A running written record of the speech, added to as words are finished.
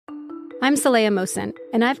I'm Saleha Mohsin,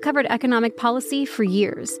 and I've covered economic policy for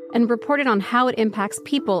years and reported on how it impacts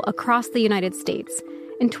people across the United States.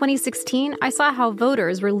 In 2016, I saw how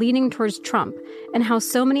voters were leaning towards Trump and how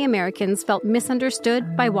so many Americans felt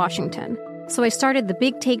misunderstood by Washington. So I started The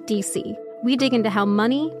Big Take DC. We dig into how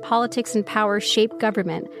money, politics, and power shape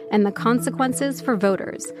government and the consequences for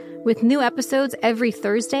voters. With new episodes every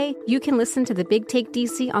Thursday, you can listen to The Big Take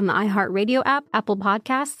DC on the iHeartRadio app, Apple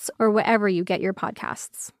Podcasts, or wherever you get your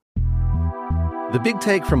podcasts. The Big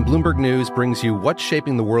Take from Bloomberg News brings you what's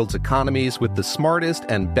shaping the world's economies with the smartest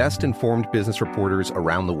and best-informed business reporters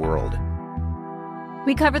around the world.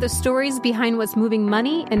 We cover the stories behind what's moving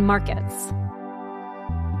money and markets,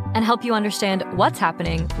 and help you understand what's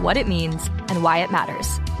happening, what it means, and why it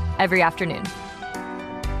matters every afternoon.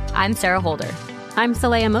 I'm Sarah Holder. I'm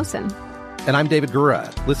Saleha Mohsin. And I'm David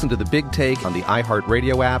Gura. Listen to The Big Take on the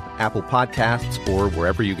iHeartRadio app, Apple Podcasts, or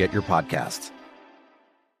wherever you get your podcasts.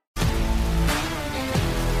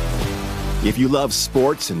 If you love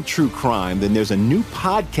sports and true crime, then there's a new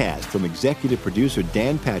podcast from executive producer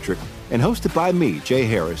Dan Patrick and hosted by me, Jay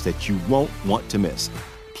Harris, that you won't want to miss.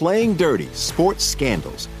 Playing Dirty: Sports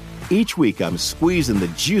Scandals. Each week, I'm squeezing the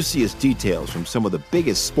juiciest details from some of the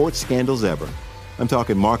biggest sports scandals ever. I'm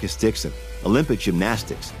talking Marcus Dixon, Olympic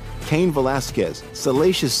gymnastics, Cain Velasquez,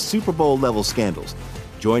 salacious Super Bowl-level scandals.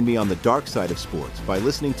 Join me on the dark side of sports by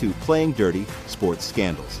listening to Playing Dirty: Sports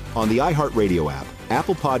Scandals on the iHeartRadio app,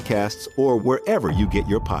 Apple Podcasts, or wherever you get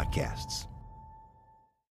your podcasts.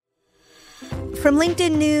 From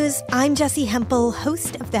LinkedIn News, I'm Jessie Hempel,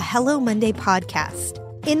 host of the Hello Monday podcast.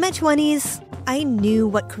 In my 20s, I knew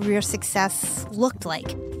what career success looked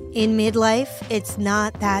like. In midlife, it's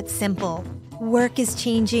not that simple. Work is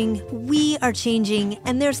changing, we are changing,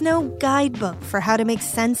 and there's no guidebook for how to make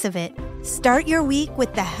sense of it. Start your week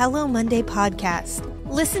with the Hello Monday podcast.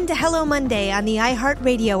 Listen to Hello Monday on the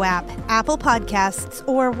iHeartRadio app, Apple Podcasts,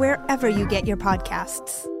 or wherever you get your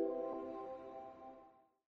podcasts.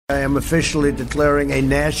 I am officially declaring a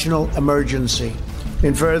national emergency.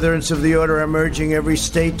 In furtherance of the order, I'm urging every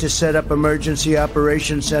state to set up emergency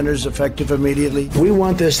operation centers effective immediately. We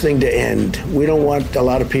want this thing to end. We don't want a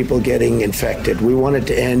lot of people getting infected. We want it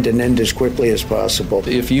to end and end as quickly as possible.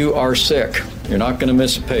 If you are sick, you're not going to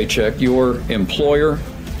miss a paycheck. Your employer,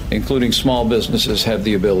 including small businesses, have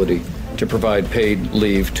the ability to provide paid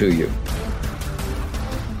leave to you.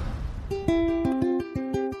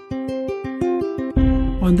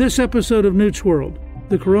 On this episode of Newt's World,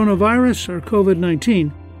 the coronavirus, or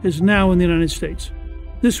COVID-19, is now in the United States.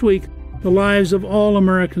 This week, the lives of all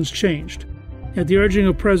Americans changed. At the urging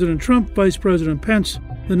of President Trump, Vice President Pence,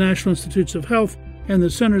 the National Institutes of Health, and the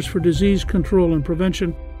Centers for Disease Control and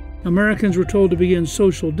Prevention, Americans were told to begin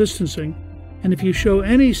social distancing, and if you show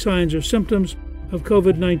any signs or symptoms of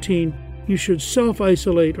COVID-19, you should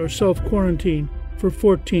self-isolate or self-quarantine for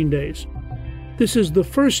 14 days. This is the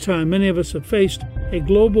first time many of us have faced a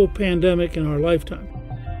global pandemic in our lifetime,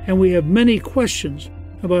 and we have many questions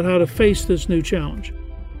about how to face this new challenge.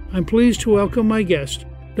 I'm pleased to welcome my guest,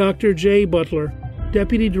 Dr. Jay Butler,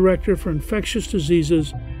 Deputy Director for Infectious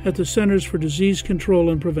Diseases at the Centers for Disease Control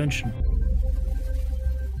and Prevention.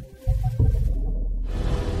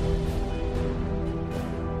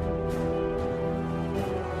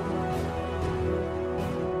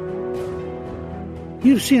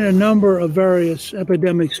 You've seen a number of various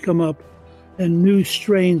epidemics come up and new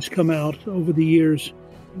strains come out over the years.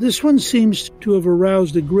 This one seems to have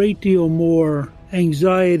aroused a great deal more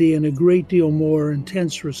anxiety and a great deal more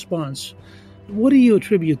intense response. What do you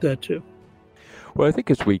attribute that to? Well, I think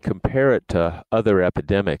as we compare it to other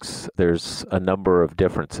epidemics, there's a number of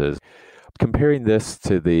differences. Comparing this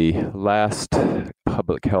to the last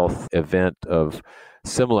public health event of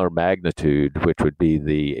similar magnitude, which would be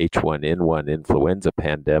the H1N1 influenza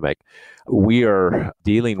pandemic, we are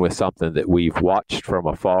dealing with something that we've watched from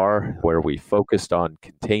afar, where we focused on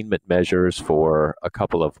containment measures for a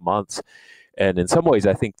couple of months. And in some ways,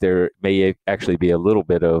 I think there may actually be a little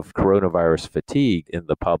bit of coronavirus fatigue in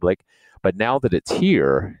the public. But now that it's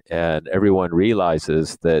here and everyone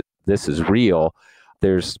realizes that this is real,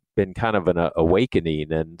 there's been kind of an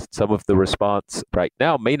awakening, and some of the response right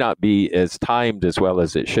now may not be as timed as well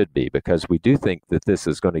as it should be, because we do think that this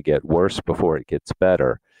is going to get worse before it gets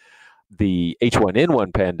better. The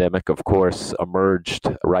H1N1 pandemic, of course, emerged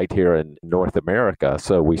right here in North America,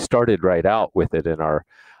 so we started right out with it in our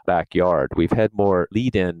backyard. We've had more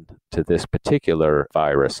lead-in to this particular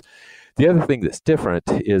virus. The other thing that's different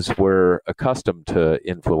is we're accustomed to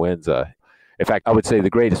influenza. In fact, I would say the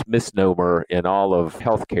greatest misnomer in all of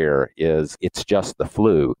healthcare is it's just the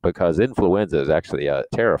flu, because influenza is actually a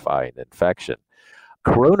terrifying infection.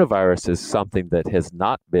 Coronavirus is something that has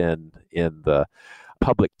not been in the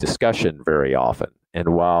public discussion very often. And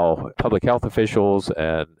while public health officials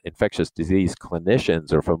and infectious disease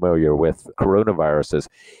clinicians are familiar with coronaviruses,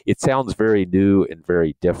 it sounds very new and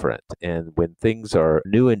very different. And when things are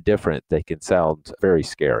new and different, they can sound very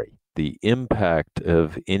scary. The impact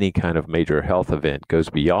of any kind of major health event goes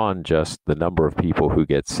beyond just the number of people who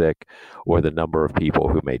get sick or the number of people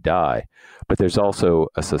who may die. But there's also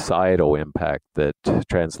a societal impact that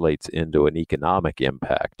translates into an economic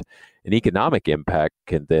impact. An economic impact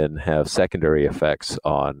can then have secondary effects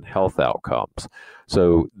on health outcomes.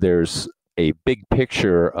 So there's a big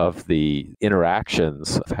picture of the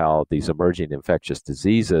interactions of how these emerging infectious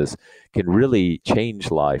diseases can really change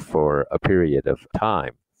life for a period of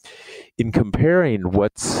time. In comparing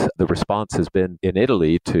what's the response has been in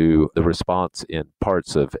Italy to the response in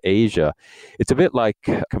parts of Asia, it's a bit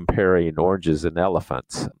like comparing oranges and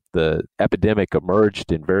elephants. The epidemic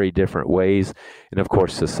emerged in very different ways. And of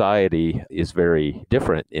course, society is very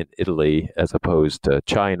different in Italy as opposed to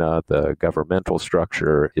China. The governmental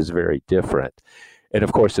structure is very different. And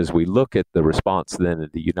of course, as we look at the response then in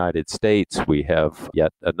the United States, we have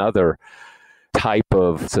yet another type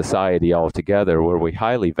of society altogether where we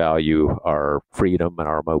highly value our freedom and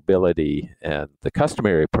our mobility. And the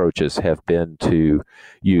customary approaches have been to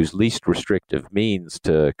use least restrictive means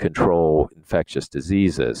to control infectious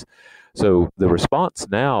diseases. So the response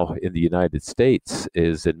now in the United States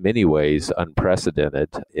is in many ways unprecedented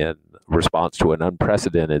in response to an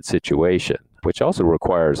unprecedented situation, which also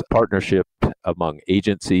requires partnership among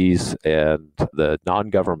agencies and the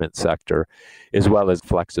non-government sector, as well as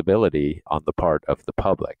flexibility on the part of the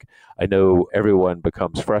public. I know everyone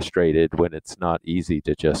becomes frustrated when it's not easy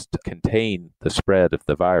to just contain the spread of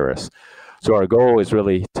the virus. So our goal is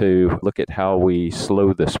really to look at how we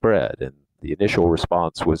slow the spread. And the initial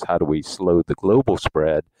response was, how do we slow the global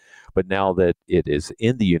spread? But now that it is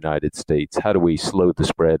in the United States, how do we slow the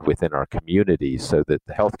spread within our communities so that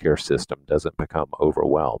the healthcare system doesn't become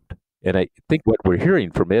overwhelmed? And I think what we're hearing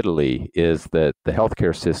from Italy is that the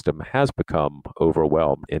healthcare system has become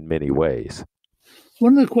overwhelmed in many ways.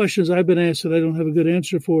 One of the questions I've been asked that I don't have a good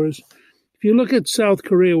answer for is, if you look at South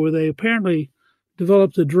Korea, where they apparently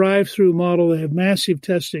developed a drive-through model, they have massive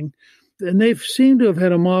testing, and they seem to have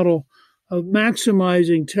had a model of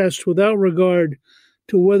maximizing tests without regard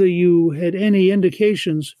to whether you had any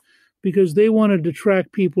indications, because they wanted to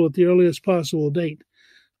track people at the earliest possible date.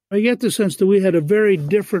 I get the sense that we had a very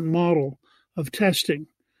different model of testing.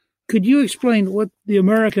 Could you explain what the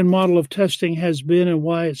American model of testing has been and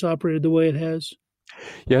why it's operated the way it has?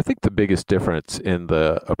 Yeah, I think the biggest difference in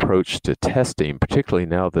the approach to testing, particularly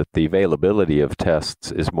now that the availability of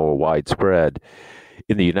tests is more widespread,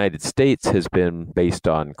 in the United States has been based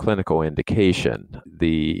on clinical indication.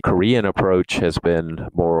 The Korean approach has been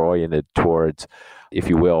more oriented towards, if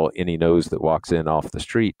you will, any nose that walks in off the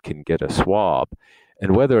street can get a swab.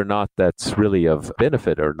 And whether or not that's really of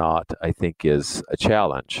benefit or not, I think is a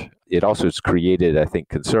challenge. It also has created, I think,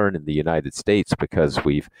 concern in the United States because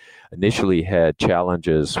we've initially had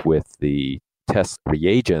challenges with the test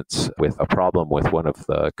reagents, with a problem with one of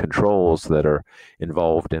the controls that are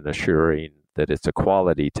involved in assuring that it's a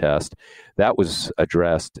quality test. That was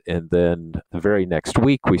addressed. And then the very next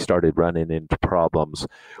week, we started running into problems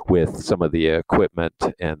with some of the equipment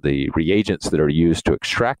and the reagents that are used to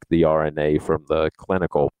extract the RNA from the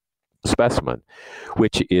clinical specimen,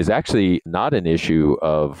 which is actually not an issue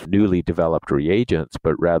of newly developed reagents,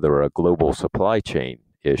 but rather a global supply chain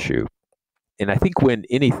issue. And I think when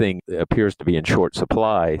anything appears to be in short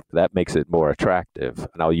supply, that makes it more attractive.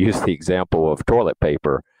 And I'll use the example of toilet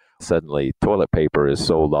paper. Suddenly, toilet paper is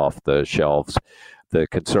sold off the shelves. The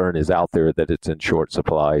concern is out there that it's in short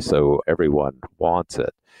supply, so everyone wants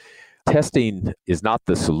it. Testing is not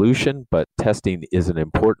the solution, but testing is an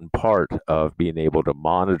important part of being able to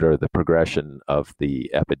monitor the progression of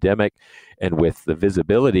the epidemic. And with the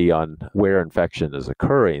visibility on where infection is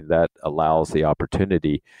occurring, that allows the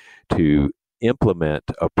opportunity to implement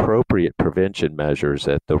appropriate prevention measures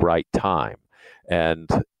at the right time. And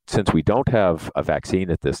since we don't have a vaccine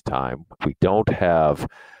at this time, we don't have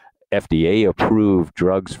FDA-approved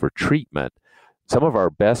drugs for treatment, some of our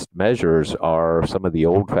best measures are some of the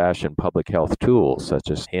old-fashioned public health tools,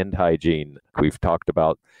 such as hand hygiene. We've talked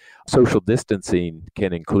about social distancing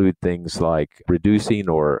can include things like reducing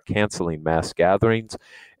or canceling mass gatherings,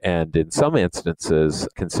 and in some instances,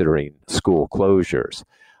 considering school closures.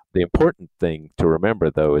 The important thing to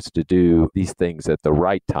remember, though, is to do these things at the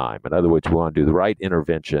right time. In other words, we want to do the right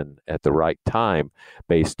intervention at the right time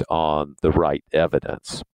based on the right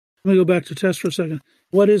evidence. Let me go back to test for a second.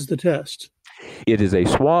 What is the test? It is a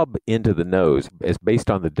swab into the nose. It's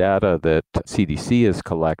based on the data that CDC has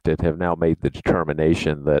collected, have now made the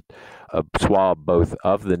determination that a swab both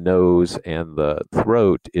of the nose and the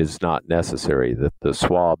throat is not necessary, that the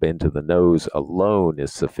swab into the nose alone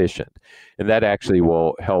is sufficient. And that actually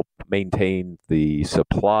will help maintain the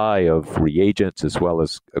supply of reagents as well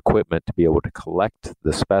as equipment to be able to collect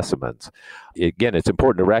the specimens. Again, it's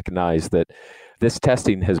important to recognize that this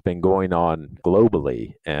testing has been going on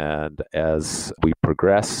globally, and as we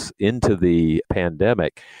progress into the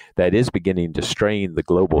pandemic, that is beginning to strain the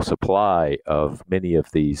global supply of many of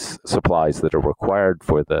these supplies that are required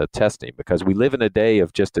for the testing, because we live in a day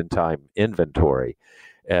of just-in-time inventory,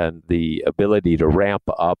 and the ability to ramp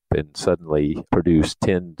up and suddenly produce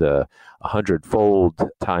 10 to 100-fold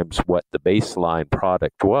times what the baseline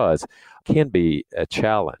product was can be a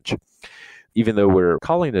challenge. Even though we're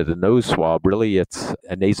calling it a nose swab, really it's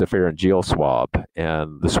a nasopharyngeal swab,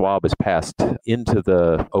 and the swab is passed into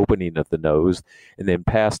the opening of the nose and then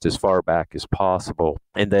passed as far back as possible,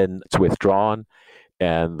 and then it's withdrawn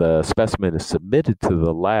and the specimen is submitted to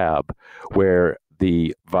the lab where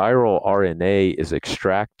the viral RNA is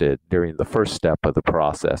extracted during the first step of the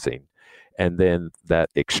processing. And then that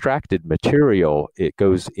extracted material, it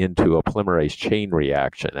goes into a polymerase chain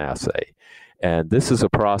reaction assay. And this is a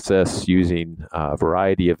process using a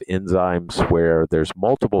variety of enzymes where there's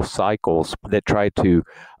multiple cycles that try to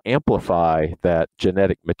amplify that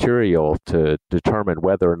genetic material to determine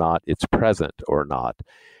whether or not it's present or not.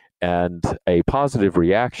 And a positive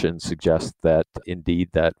reaction suggests that indeed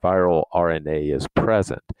that viral RNA is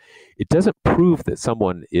present. It doesn't prove that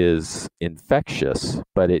someone is infectious,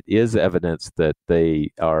 but it is evidence that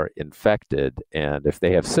they are infected. And if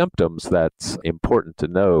they have symptoms, that's important to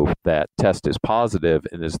know that test is positive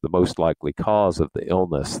and is the most likely cause of the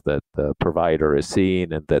illness that the provider is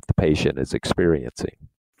seeing and that the patient is experiencing.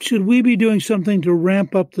 Should we be doing something to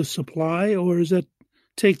ramp up the supply, or does that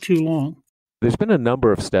take too long? There's been a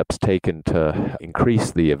number of steps taken to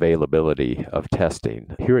increase the availability of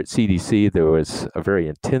testing. Here at CDC, there was a very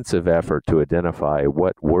intensive effort to identify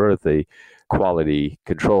what were the quality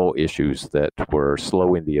control issues that were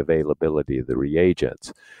slowing the availability of the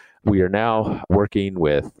reagents. We are now working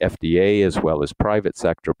with FDA as well as private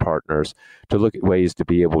sector partners to look at ways to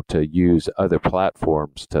be able to use other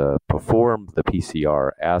platforms to perform the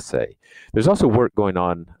PCR assay. There's also work going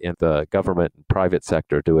on in the government and private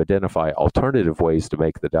sector to identify alternative ways to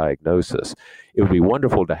make the diagnosis. It would be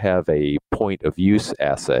wonderful to have a point of use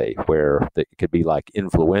assay where it could be like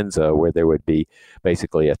influenza, where there would be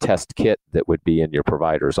basically a test kit that would be in your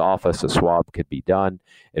provider's office, a swab could be done,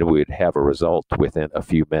 and we would have a result within a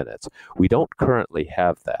few minutes. We don't currently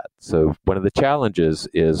have that. So one of the challenges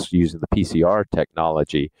is using the PCR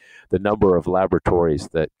technology. The number of laboratories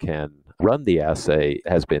that can run the assay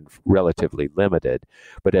has been relatively limited.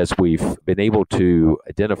 But as we've been able to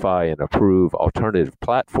identify and approve alternative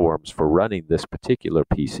platforms for running this particular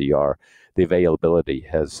PCR, the availability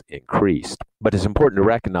has increased. But it's important to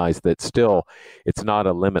recognize that still it's not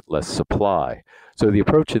a limitless supply. So the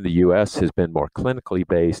approach in the U.S. has been more clinically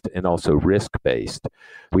based and also risk-based.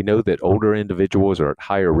 We know that older individuals are at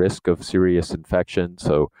higher risk of serious infection,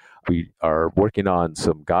 so we are working on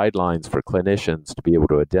some guidelines for clinicians to be able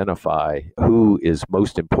to identify who is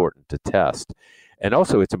most important to test. And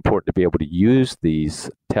also it's important to be able to use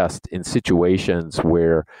these tests in situations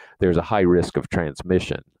where there's a high risk of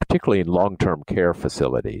transmission, particularly in long-term care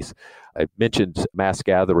facilities. I mentioned mass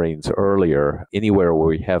gatherings earlier. Anywhere where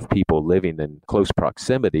we have people living in close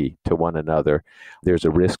proximity to one another, there's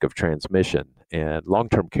a risk of transmission. And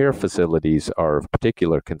long-term care facilities are of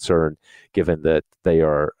particular concern, given that they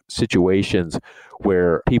are situations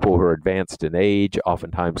where people who are advanced in age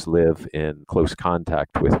oftentimes live in close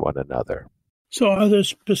contact with one another. So are there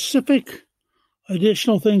specific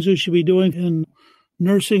additional things we should be doing in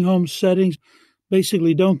nursing home settings?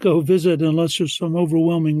 Basically, don't go visit unless there's some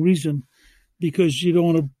overwhelming reason, because you don't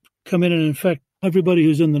want to come in and infect everybody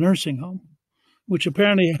who's in the nursing home, which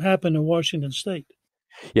apparently happened in Washington State.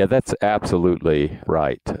 Yeah, that's absolutely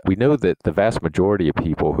right. We know that the vast majority of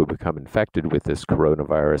people who become infected with this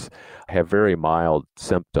coronavirus have very mild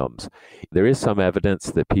symptoms. There is some evidence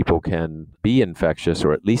that people can be infectious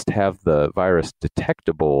or at least have the virus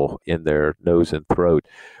detectable in their nose and throat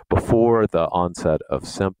before the onset of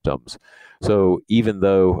symptoms. So even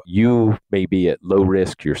though you may be at low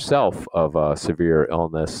risk yourself of a severe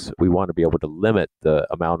illness, we want to be able to limit the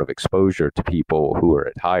amount of exposure to people who are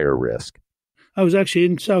at higher risk. I was actually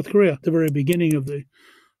in South Korea at the very beginning of the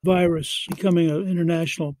virus becoming an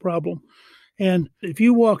international problem. And if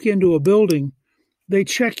you walk into a building they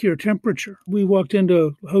check your temperature. We walked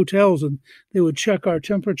into hotels and they would check our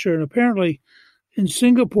temperature. And apparently in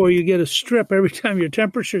Singapore, you get a strip every time your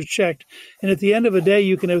temperature is checked. And at the end of a day,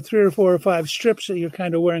 you can have 3 or 4 or 5 strips that you're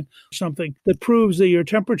kind of wearing something that proves that your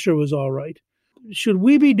temperature was all right. Should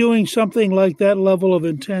we be doing something like that level of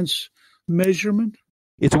intense measurement?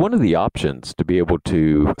 It's one of the options to be able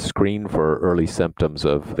to screen for early symptoms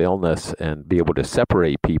of illness and be able to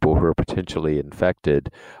separate people who are potentially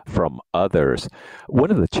infected from others.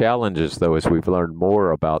 One of the challenges, though, as we've learned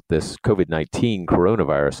more about this COVID-19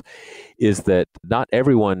 coronavirus, is that not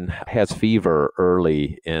everyone has fever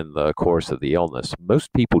early in the course of the illness.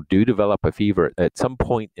 Most people do develop a fever at some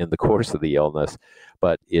point in the course of the illness,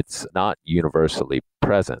 but it's not universally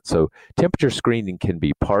present. So temperature screening can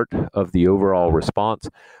be part of the overall response,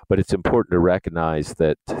 but it's important to recognize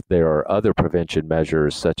that there are other prevention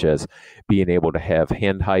measures, such as being able to have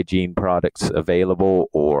hand hygiene products available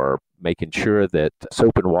or making sure that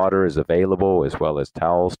soap and water is available, as well as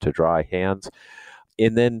towels to dry hands.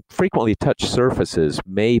 And then frequently touched surfaces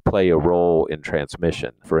may play a role in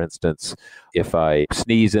transmission. For instance, if I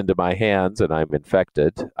sneeze into my hands and I'm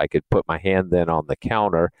infected, I could put my hand then on the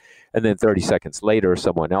counter, and then 30 seconds later,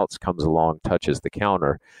 someone else comes along, touches the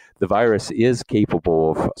counter. The virus is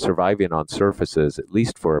capable of surviving on surfaces at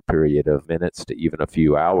least for a period of minutes to even a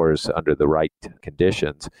few hours under the right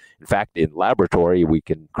conditions. In fact, in laboratory, we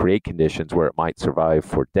can create conditions where it might survive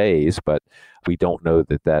for days, but we don't know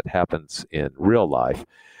that that happens in real life.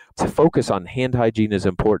 To focus on hand hygiene is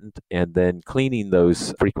important, and then cleaning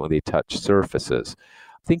those frequently touched surfaces.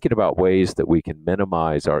 Thinking about ways that we can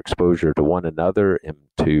minimize our exposure to one another and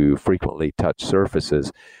to frequently touched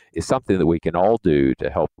surfaces is something that we can all do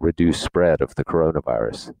to help reduce spread of the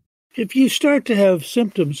coronavirus. If you start to have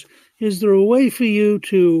symptoms, is there a way for you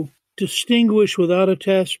to distinguish without a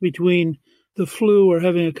test between the flu or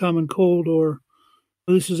having a common cold or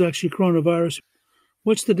this is actually coronavirus?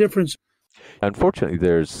 What's the difference? Unfortunately,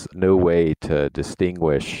 there's no way to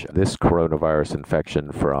distinguish this coronavirus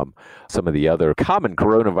infection from some of the other common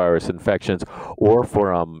coronavirus infections, or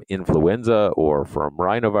from influenza, or from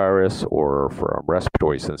rhinovirus, or from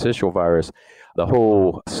respiratory syncytial virus. The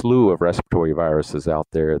whole slew of respiratory viruses out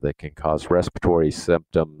there that can cause respiratory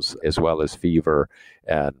symptoms as well as fever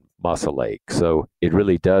and muscle ache. So it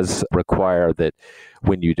really does require that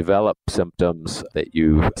when you develop symptoms that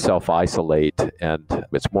you self-isolate, and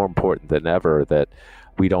it's more important than ever that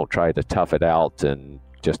we don't try to tough it out and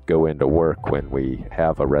just go into work when we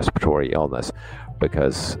have a respiratory illness,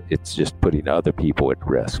 because it's just putting other people at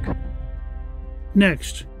risk.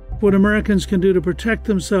 Next, what Americans can do to protect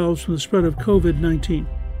themselves from the spread of COVID-19.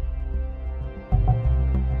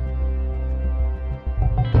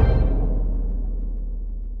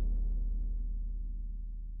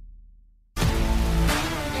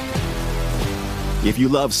 If you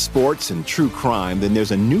love sports and true crime, then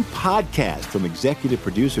there's a new podcast from executive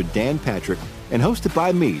producer Dan Patrick and hosted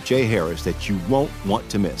by me, Jay Harris, that you won't want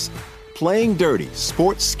to miss. Playing Dirty: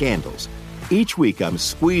 Sports Scandals. Each week, I'm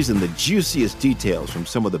squeezing the juiciest details from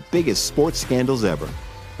some of the biggest sports scandals ever.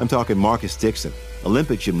 I'm talking Marcus Dixon,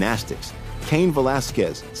 Olympic gymnastics, Cain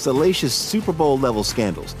Velasquez, salacious Super Bowl-level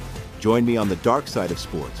scandals. Join me on the dark side of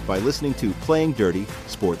sports by listening to Playing Dirty: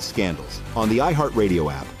 Sports Scandals on the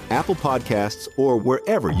iHeartRadio app, Apple Podcasts, or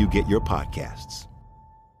wherever you get your podcasts.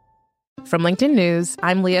 From LinkedIn News,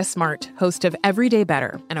 I'm Leah Smart, host of Everyday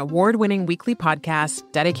Better, an award-winning weekly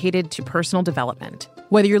podcast dedicated to personal development.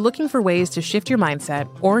 Whether you're looking for ways to shift your mindset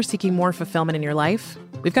or seeking more fulfillment in your life,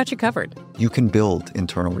 we've got you covered. You can build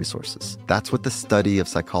internal resources. That's what the study of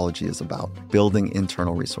psychology is about, building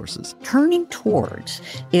internal resources. Turning towards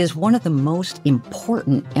is one of the most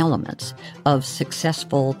important elements of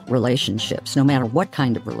successful relationships, no matter what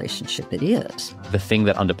kind of relationship it is. The thing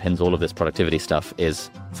that underpins all of this productivity stuff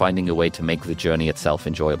is finding a way to make the journey itself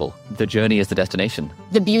enjoyable. The journey is the destination.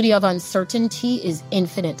 The beauty of uncertainty is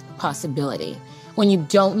infinite possibility. When you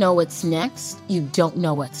don't know what's next, you don't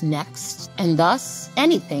know what's next. And thus,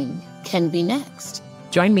 anything can be next.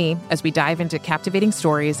 Join me as we dive into captivating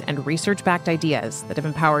stories and research-backed ideas that have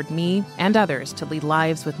empowered me and others to lead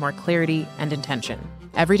lives with more clarity and intention.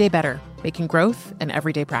 Everyday Better, making growth an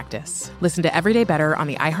everyday practice. Listen to Everyday Better on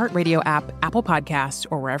the iHeartRadio app, Apple Podcasts,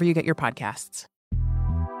 or wherever you get your podcasts.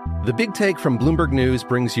 The Big Take from Bloomberg News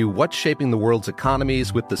brings you what's shaping the world's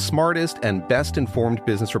economies with the smartest and best-informed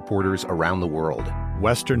business reporters around the world.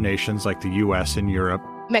 Western nations like the U.S. and Europe.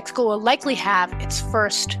 Mexico will likely have its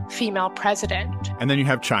first female president. And then you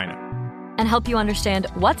have China. And help you understand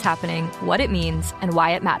what's happening, what it means, and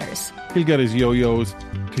why it matters. He'll get his yo-yos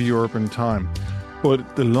to Europe in time.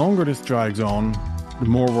 But the longer this drags on, the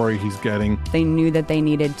more worry he's getting. They knew that they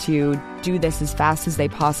needed to do this as fast as they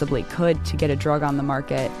possibly could to get a drug on the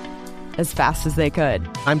market as fast as they could.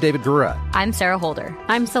 I'm David Gura. I'm Sarah Holder.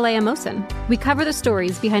 I'm Saleha Mohsen. We cover the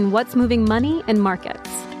stories behind what's moving money and markets.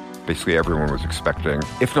 Basically, everyone was expecting,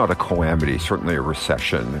 if not a calamity, certainly a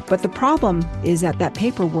recession. But the problem is that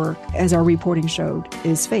paperwork, as our reporting showed,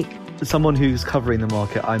 is fake. As someone who's covering the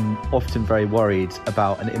market, I'm often very worried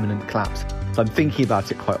about an imminent collapse. So I'm thinking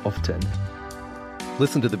about it quite often.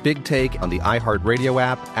 Listen to The Big Take on the iHeartRadio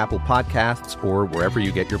app, Apple Podcasts, or wherever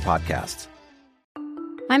you get your podcasts.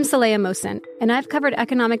 I'm Saleha Mohsen, and I've covered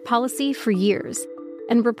economic policy for years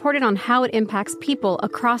and reported on how it impacts people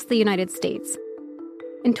across the United States.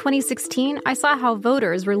 In 2016, I saw how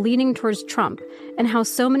voters were leaning towards Trump and how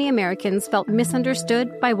so many Americans felt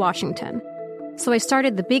misunderstood by Washington. So I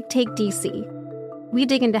started The Big Take DC. We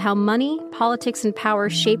dig into how money, politics, and power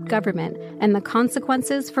shape government and the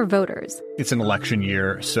consequences for voters. It's an election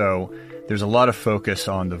year, so there's a lot of focus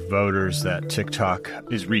on the voters that TikTok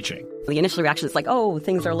is reaching. The initial reaction is like, oh,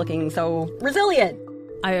 things are looking so resilient.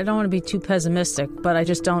 I don't want to be too pessimistic, but I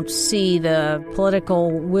just don't see the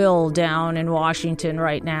political will down in Washington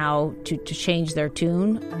right now to change their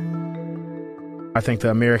tune. I think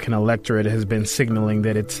the American electorate has been signaling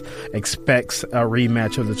that it expects a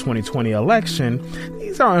rematch of the 2020 election.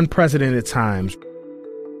 These are unprecedented times.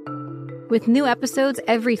 With new episodes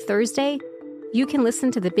every Thursday, you can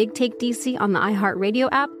listen to The Big Take DC on the iHeartRadio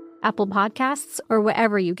app, Apple Podcasts, or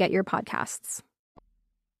wherever you get your podcasts.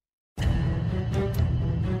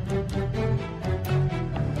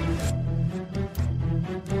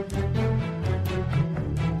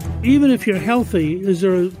 Even if you're healthy, is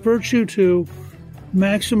there a virtue to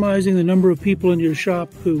maximizing the number of people in your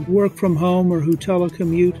shop who work from home or who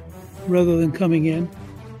telecommute rather than coming in?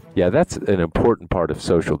 Yeah, that's an important part of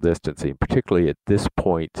social distancing, particularly at this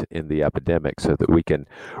point in the epidemic, so that we can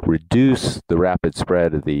reduce the rapid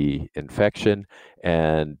spread of the infection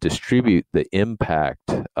and distribute the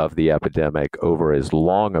impact of the epidemic over as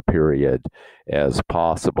long a period as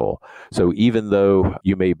possible. So even though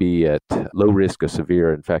you may be at low risk of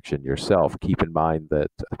severe infection yourself, keep in mind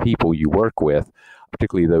that the people you work with,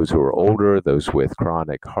 particularly those who are older, those with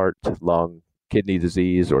chronic heart, lung, kidney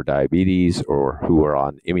disease or diabetes, or who are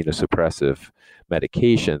on immunosuppressive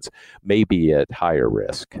medications, may be at higher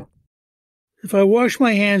risk. If I wash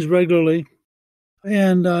my hands regularly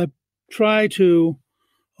and I try to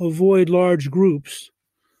avoid large groups,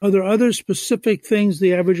 are there other specific things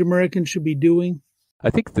the average American should be doing? I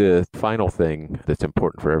think the final thing that's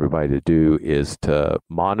important for everybody to do is to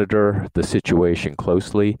monitor the situation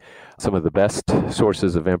closely. Some of the best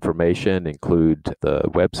sources of information include the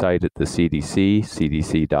website at the CDC,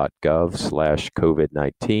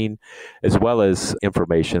 cdc.gov/COVID-19, as well as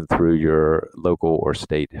information through your local or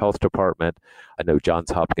state health department. I know Johns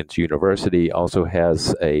Hopkins University also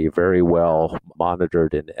has a very well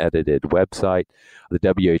monitored and edited website. The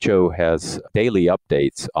WHO has daily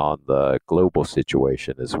updates on the global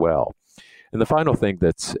situation as well. And the final thing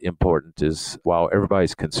that's important is, while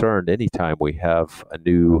everybody's concerned anytime we have a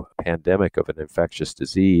new pandemic of an infectious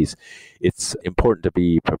disease, it's important to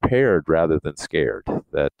be prepared rather than scared,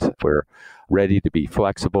 that we're ready to be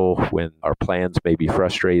flexible when our plans may be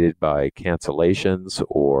frustrated by cancellations,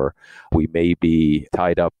 or we may be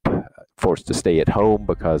tied up, forced to stay at home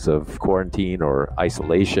because of quarantine or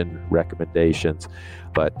isolation recommendations.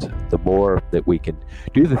 But the more that we can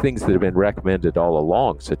do the things that have been recommended all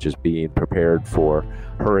along, such as being prepared for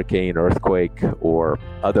hurricane, earthquake, or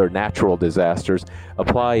other natural disasters,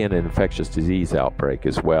 apply in an infectious disease outbreak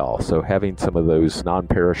as well. So having some of those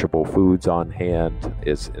non-perishable foods on hand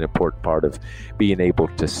is an important part of being able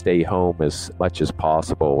to stay home as much as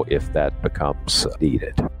possible if that becomes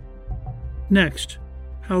needed. Next,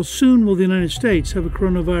 how soon will the United States have a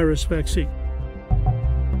coronavirus vaccine?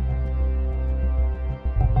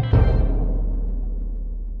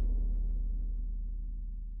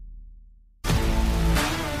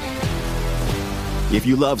 If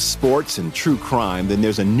you love sports and true crime, then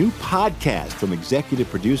there's a new podcast from executive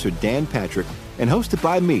producer Dan Patrick and hosted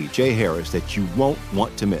by me, Jay Harris, that you won't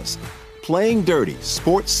want to miss. Playing Dirty: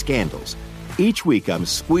 Sports Scandals. Each week, I'm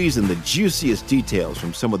squeezing the juiciest details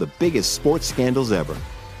from some of the biggest sports scandals ever.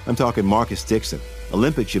 I'm talking Marcus Dixon,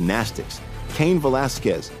 Olympic gymnastics, Cain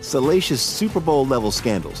Velasquez, salacious Super Bowl-level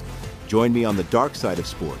scandals. Join me on the dark side of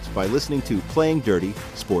sports by listening to Playing Dirty: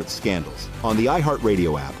 Sports Scandals on the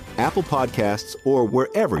iHeartRadio app, Apple Podcasts, or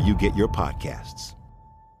wherever you get your podcasts.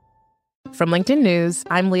 From LinkedIn News,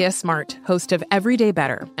 I'm Leah Smart, host of Everyday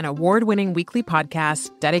Better, an award-winning weekly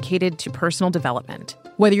podcast dedicated to personal development.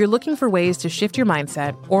 Whether you're looking for ways to shift your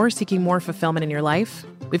mindset or seeking more fulfillment in your life,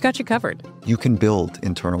 we've got you covered. You can build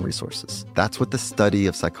internal resources. That's what the study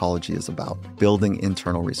of psychology is about, building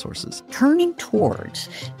internal resources. Turning towards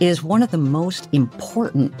is one of the most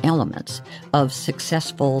important elements of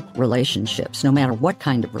successful relationships, no matter what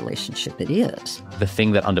kind of relationship it is. The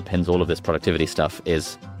thing that underpins all of this productivity stuff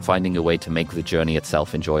is finding a way to make the journey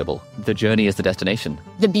itself enjoyable. The journey is the destination.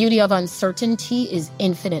 The beauty of uncertainty is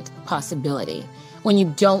infinite possibility. When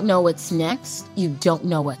you don't know what's next, you don't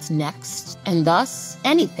know what's next. And thus,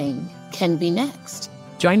 anything can be next.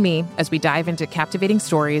 Join me as we dive into captivating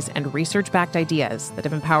stories and research-backed ideas that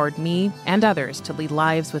have empowered me and others to lead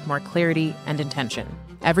lives with more clarity and intention.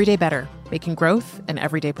 Everyday Better, making growth an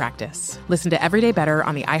everyday practice. Listen to Everyday Better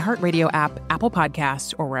on the iHeartRadio app, Apple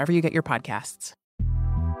Podcasts, or wherever you get your podcasts.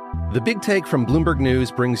 The Big Take from Bloomberg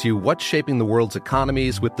News brings you what's shaping the world's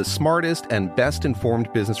economies with the smartest and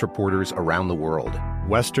best-informed business reporters around the world.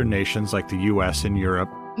 Western nations like the U.S. and Europe.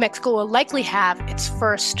 Mexico will likely have its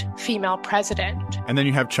first female president. And then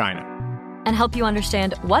you have China. And help you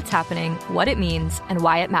understand what's happening, what it means, and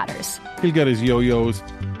why it matters. He'll get his yo-yos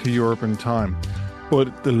to Europe in time.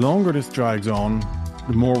 But the longer this drags on,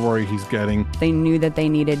 the more worry he's getting. They knew that they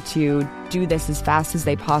needed to do this as fast as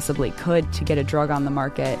they possibly could to get a drug on the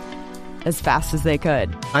market as fast as they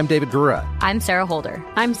could. I'm David Gura. I'm Sarah Holder.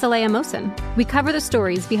 I'm Saleha Mohsen. We cover the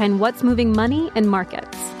stories behind what's moving money and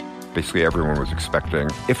markets. Basically, everyone was expecting,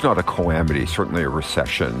 if not a calamity, certainly a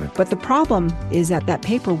recession. But the problem is that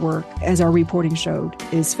paperwork, as our reporting showed,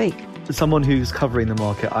 is fake. As someone who's covering the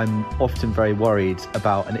market, I'm often very worried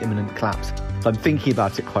about an imminent collapse. I'm thinking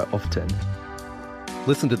about it quite often.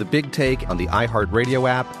 Listen to The Big Take on the iHeartRadio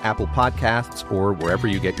app, Apple Podcasts, or wherever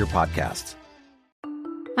you get your podcasts.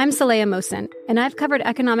 I'm Saleha Mohsen, and I've covered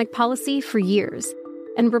economic policy for years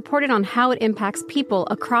and reported on how it impacts people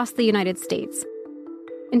across the United States.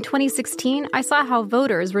 In 2016, I saw how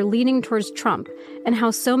voters were leaning towards Trump and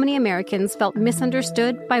how so many Americans felt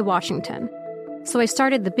misunderstood by Washington. So I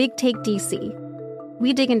started The Big Take DC.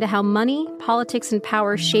 We dig into how money, politics, and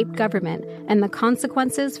power shape government and the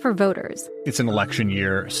consequences for voters. It's an election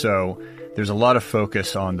year, so there's a lot of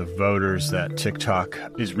focus on the voters that TikTok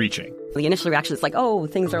is reaching. The initial reaction is like, oh,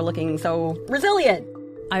 things are looking so resilient.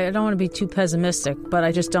 I don't want to be too pessimistic, but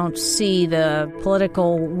I just don't see the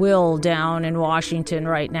political will down in Washington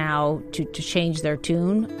right now to change their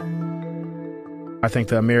tune. I think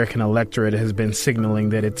the American electorate has been signaling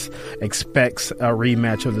that it expects a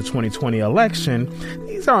rematch of the 2020 election.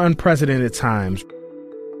 These are unprecedented times.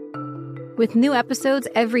 With new episodes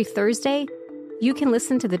every Thursday, you can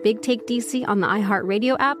listen to The Big Take DC on the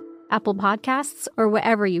iHeartRadio app, Apple Podcasts, or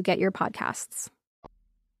wherever you get your podcasts.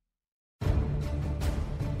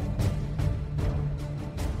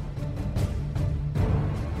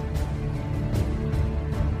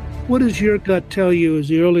 What does your gut tell you is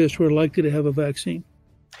the earliest we're likely to have a vaccine?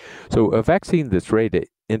 So a vaccine that's ready to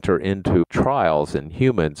enter into trials in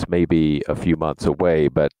humans may be a few months away,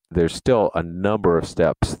 but there's still a number of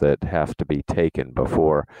steps that have to be taken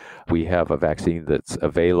before we have a vaccine that's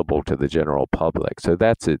available to the general public. So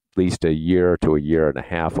that's at least a year to a year and a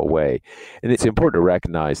half away. And it's important to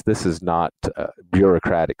recognize this is not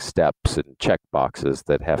bureaucratic steps and check boxes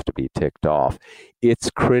that have to be ticked off. It's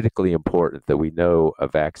critically important that we know a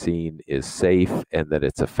vaccine is safe and that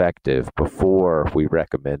it's effective before we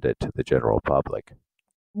recommend it to the general public.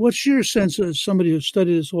 What's your sense as somebody who's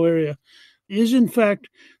studied this whole area? Is, in fact,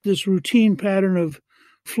 this routine pattern of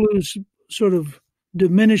flus sort of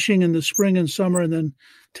diminishing in the spring and summer and then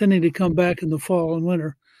tending to come back in the fall and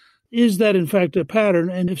winter, is that, in fact, a pattern?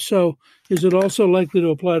 And if so, is it also likely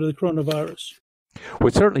to apply to the coronavirus? Well,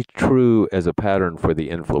 it's certainly true as a pattern for the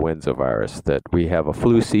influenza virus that we have a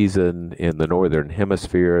flu season in the northern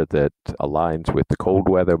hemisphere that aligns with the cold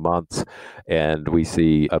weather months, and we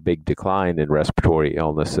see a big decline in respiratory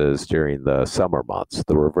illnesses during the summer months.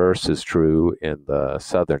 The reverse is true in the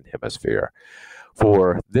southern hemisphere.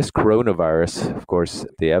 For this coronavirus, of course,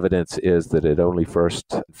 the evidence is that it only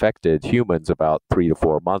first infected humans about 3 to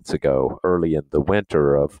 4 months ago, early in the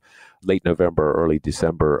winter of late November, early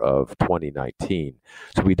December of 2019.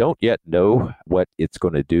 So we don't yet know what it's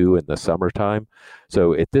going to do in the summertime.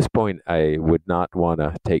 So at this point, I would not want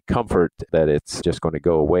to take comfort that it's just going to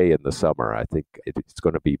go away in the summer. I think it's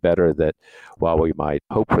going to be better that while we might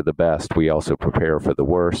hope for the best, we also prepare for the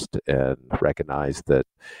worst and recognize that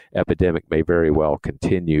epidemic may very well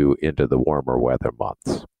continue into the warmer weather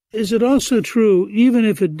months. Is it also true, even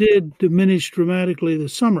if it did diminish dramatically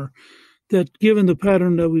this summer, that given the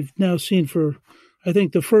pattern that we've now seen for, I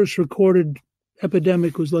think the first recorded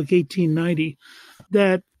epidemic was like 1890,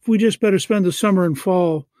 that we just better spend the summer and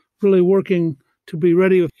fall really working to be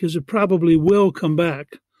ready, because it probably will come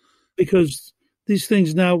back, because these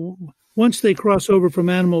things now, once they cross over from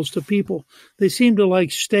animals to people, they seem to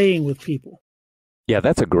like staying with people. Yeah,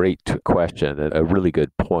 that's a great question and a really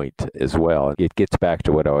good point as well. It gets back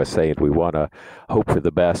to what I was saying. We want to hope for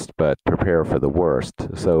the best, but prepare for the worst.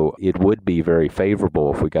 So it would be very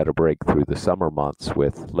favorable if we got a break through the summer months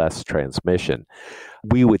with less transmission.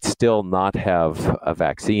 We would still not have a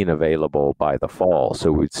vaccine available by the fall.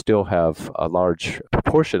 So we'd still have a large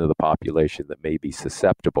proportion of the population that may be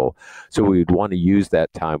susceptible. So we would want to use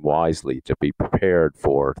that time wisely to be prepared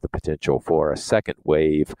for the potential for a second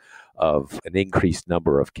wave of an increased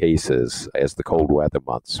number of cases as the cold weather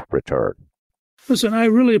months return. Listen, I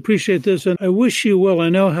really appreciate this, and I wish you well. I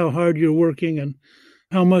know how hard you're working and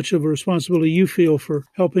how much of a responsibility you feel for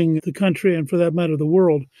helping the country and, for that matter, the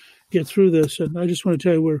world get through this. And I just want to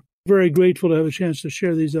tell you, we're very grateful to have a chance to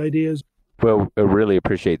share these ideas. Well, I really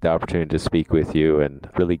appreciate the opportunity to speak with you and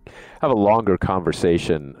really have a longer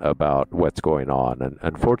conversation about what's going on. And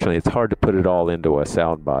unfortunately, it's hard to put it all into a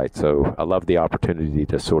soundbite, so I love the opportunity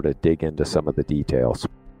to sort of dig into some of the details.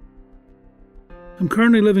 I'm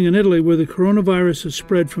currently living in Italy, where the coronavirus has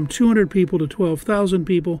spread from 200 people to 12,000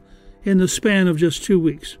 people in the span of just 2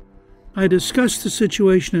 weeks. I discussed the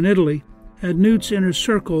situation in Italy at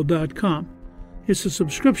newtsinnercircle.com. It's a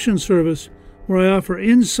subscription service where I offer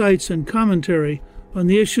insights and commentary on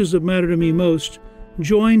the issues that matter to me most.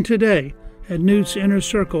 Join today at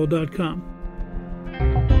newtsinnercircle.com.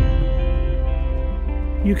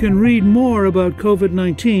 You can read more about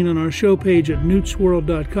COVID-19 on our show page at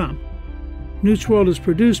newtsworld.com. Newt's World is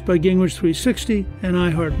produced by Gingrich 360 and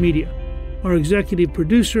iHeartMedia. Our executive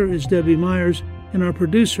producer is Debbie Myers, and our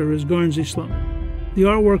producer is Garnsey Sloan. The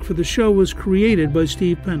artwork for the show was created by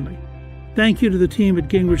Steve Penley. Thank you to the team at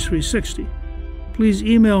Gingrich 360. Please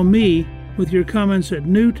email me with your comments at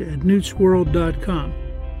newtsworld.com.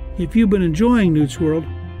 If you've been enjoying Newt's World,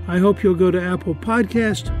 I hope you'll go to Apple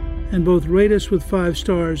Podcast and both rate us with 5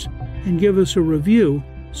 stars and give us a review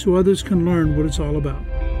so others can learn what it's all about.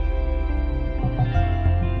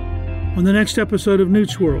 On the next episode of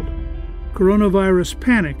Newt's World, coronavirus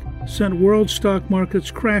panic sent world stock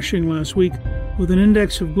markets crashing last week, with an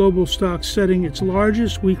index of global stocks setting its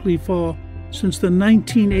largest weekly fall since the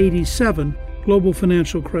 1987 global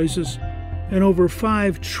financial crisis, and over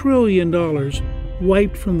 $5 trillion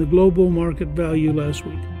wiped from the global market value last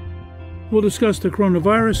week. We'll discuss the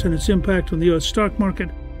coronavirus and its impact on the U.S. stock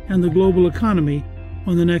market and the global economy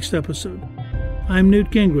on the next episode. I'm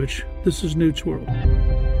Newt Gingrich. This is Newt's World.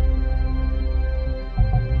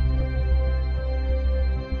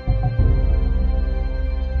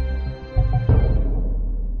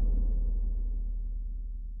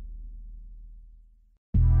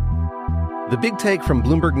 The Big Take from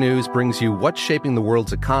Bloomberg News brings you what's shaping the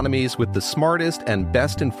world's economies with the smartest and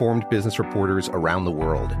best-informed business reporters around the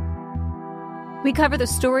world. We cover the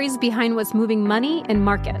stories behind what's moving money and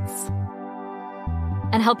markets,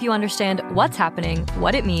 and help you understand what's happening,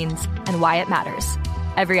 what it means, and why it matters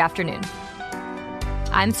every afternoon.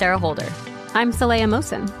 I'm Sarah Holder. I'm Saleha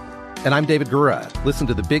Mohsin. And I'm David Gura. Listen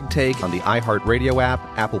to The Big Take on the iHeartRadio app,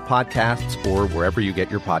 Apple Podcasts, or wherever you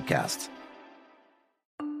get your podcasts.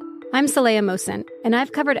 I'm Saleha Mohsin, and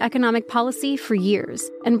I've covered economic policy for years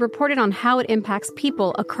and reported on how it impacts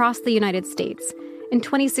people across the United States. In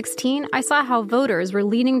 2016, I saw how voters were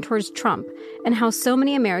leaning towards Trump and how so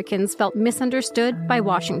many Americans felt misunderstood by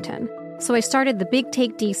Washington. So I started The Big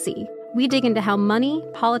Take DC. We dig into how money,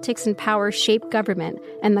 politics, and power shape government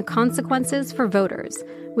and the consequences for voters.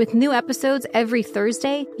 With new episodes every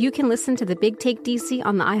Thursday, you can listen to The Big Take DC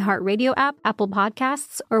on the iHeartRadio app, Apple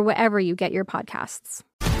Podcasts, or wherever you get your podcasts.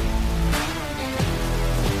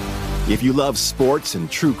 If you love sports and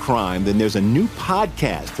true crime, then there's a new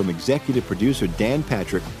podcast from executive producer Dan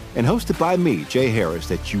Patrick and hosted by me, Jay Harris,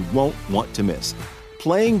 that you won't want to miss.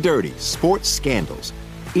 Playing Dirty: Sports Scandals.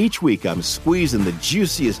 Each week, I'm squeezing the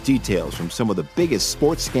juiciest details from some of the biggest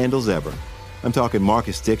sports scandals ever. I'm talking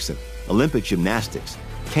Marcus Dixon, Olympic gymnastics,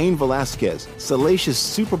 Cain Velasquez, salacious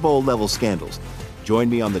Super Bowl-level scandals. Join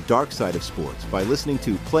me on the dark side of sports by listening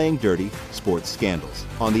to Playing Dirty: Sports Scandals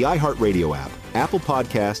on the iHeartRadio app, Apple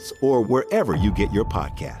Podcasts, or wherever you get your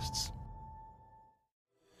podcasts.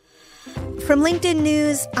 From LinkedIn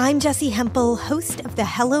News, I'm Jessie Hempel, host of the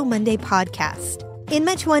Hello Monday podcast. In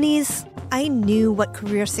my 20s, I knew what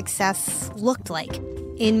career success looked like.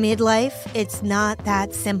 In midlife, it's not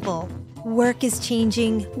that simple. Work is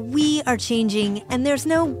changing, we are changing, and there's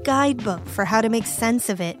no guidebook for how to make sense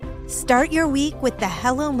of it. Start your week with the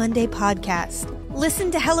Hello Monday podcast.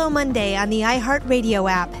 Listen to Hello Monday on the iHeartRadio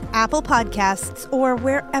app, Apple Podcasts, or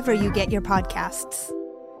wherever you get your podcasts.